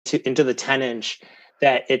into the 10-inch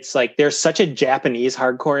that it's like there's such a Japanese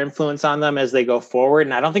hardcore influence on them as they go forward,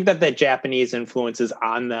 and I don't think that Japanese influence is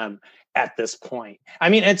on them at this point. I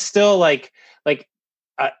mean, it's still like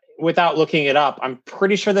without looking it up, I'm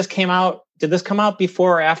pretty sure this came out. Did this come out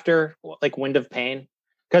before or after like Wind of Pain?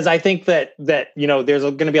 Because I think that there's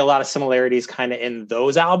going to be a lot of similarities kind of in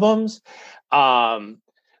those albums,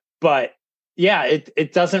 but yeah,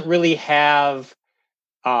 it doesn't really have.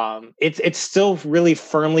 It's still really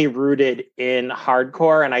firmly rooted in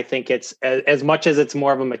hardcore, and I think it's as much as it's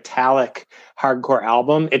more of a metallic hardcore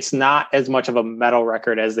album, it's not as much of a metal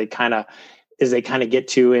record as they kind of get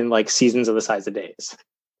to in like Seasons of the Size of Days.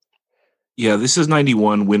 Yeah, this is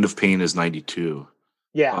 91. Wind of Pain is 92.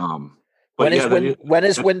 Yeah. But when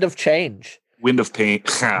is Wind of Change? Wind of Pain.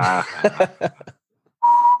 Because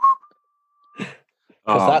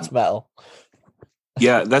that's metal.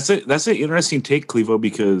 Yeah, that's an interesting take, Clevo,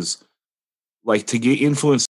 because like to get influenced